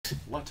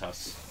Let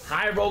us.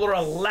 High roller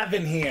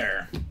 11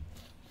 here.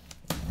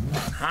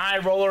 High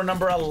roller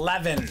number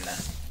 11.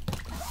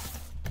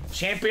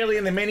 Champion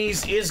in the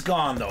minis is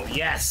gone, though.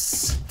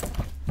 Yes.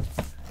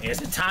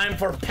 Is it time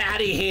for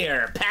Patty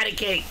here? Patty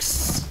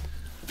cakes.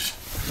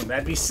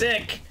 That'd be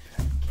sick.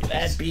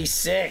 That'd be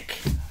sick.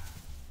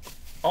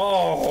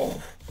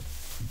 Oh.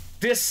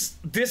 This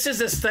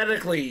is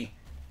aesthetically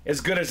as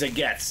good as it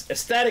gets.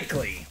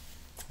 Aesthetically.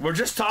 We're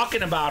just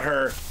talking about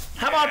her.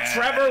 How about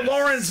Trevor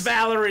Lawrence,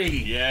 Valerie?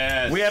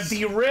 Yes. We have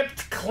the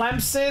ripped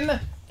Clemson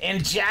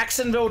and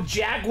Jacksonville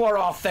Jaguar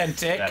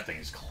authentic. That thing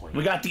is clean.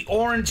 We got the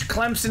orange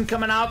Clemson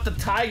coming out, the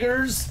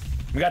Tigers.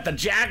 We got the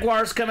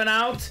Jaguars coming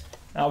out.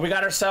 We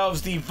got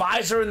ourselves the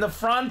visor in the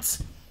front.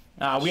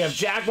 We have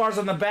Jaguars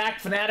on the back,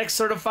 Fanatics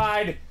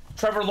certified.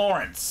 Trevor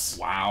Lawrence.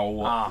 Wow.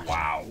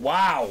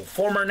 Wow.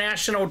 Former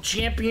national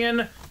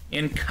champion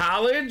in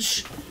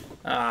college.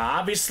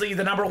 Obviously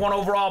the #1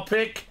 overall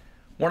pick.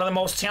 One of the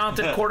most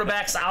talented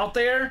quarterbacks out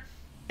there.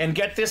 And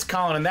get this,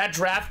 Colin, in that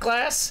draft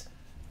class,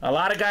 a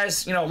lot of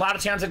guys, a lot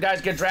of talented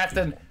guys get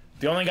drafted.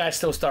 The only guy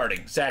still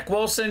starting. Zach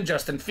Wilson,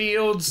 Justin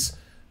Fields,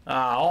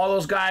 all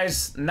those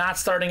guys not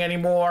starting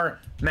anymore.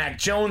 Mac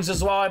Jones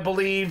as well, I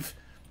believe.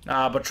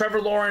 But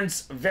Trevor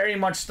Lawrence very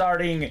much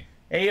starting.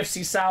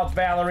 AFC South,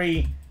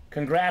 Valerie.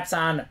 Congrats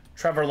on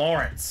Trevor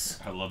Lawrence.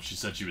 I love she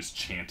said she was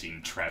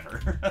chanting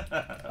Trevor.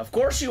 Of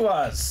course she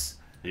was.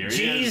 Here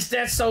he Jeez, is.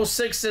 that's so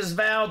sick, says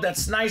Val.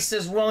 That's nice,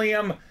 says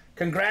William.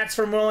 Congrats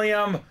from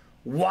William.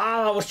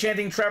 Wow, I was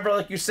chanting Trevor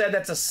like you said.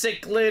 That's a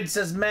sick lid,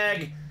 says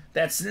Meg.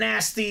 That's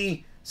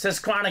nasty, says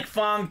Chronic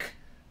Funk.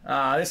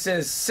 This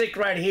is sick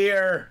right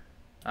here.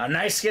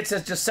 Nice hit,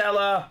 says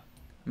Gisela.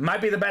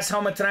 Might be the best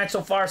helmet tonight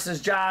so far,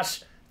 says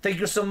Josh. Thank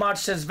you so much,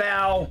 says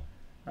Val.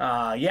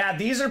 Yeah,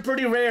 these are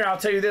pretty rare. I'll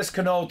tell you this,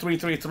 Cano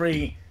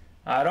 333.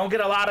 I don't get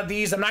a lot of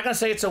these. I'm not going to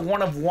say it's a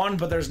one of one,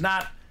 but there's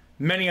not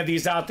many of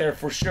these out there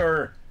for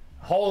sure.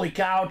 Holy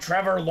cow,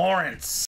 Trevor Lawrence.